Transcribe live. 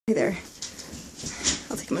Hey there.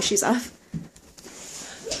 I'll take my shoes off.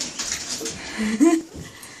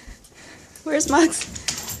 Where's Mugs?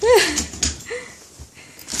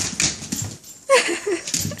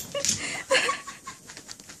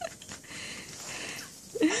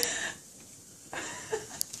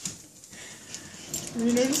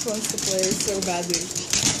 Reno just wants to play so badly.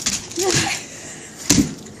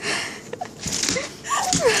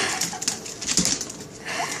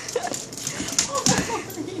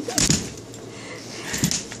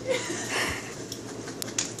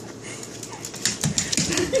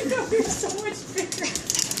 You're so much bigger.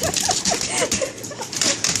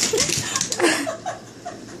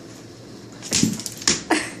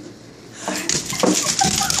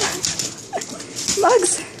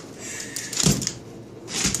 Mugs!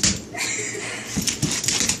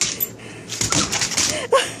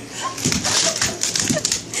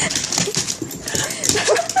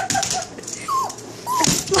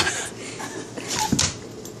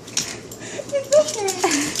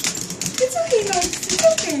 It's okay, Mugs. It's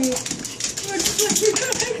okay. Mugs,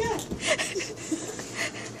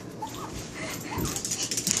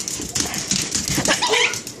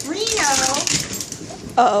 Reno!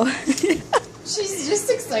 Uh-oh. She's just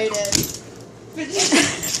excited. But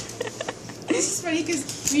this is funny because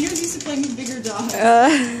Reno's used to playing with bigger dogs.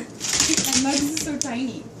 And Mugs is so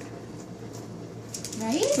tiny.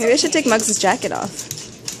 Right? Maybe I should take Mugs' jacket off.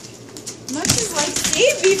 Mugs is like,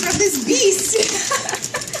 save me from this beast!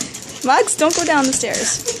 Mugs, don't go down the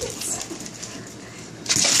stairs.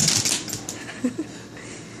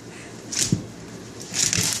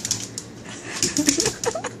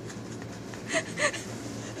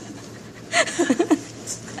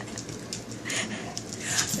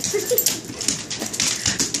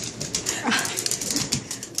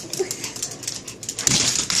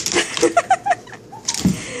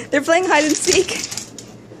 They're playing hide and seek.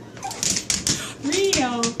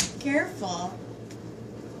 Reno, careful.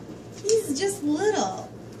 He's just little.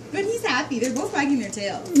 But he's happy. They're both wagging their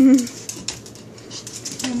tails.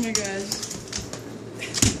 Oh my gosh.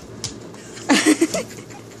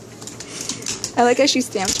 I like how she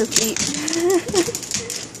stamped her feet.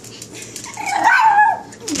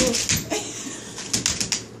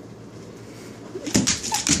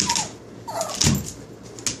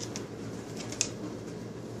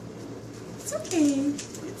 It's okay.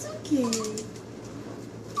 It's okay.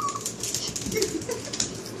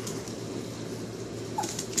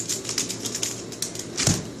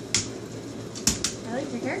 I like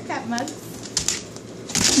your haircut, Mugs.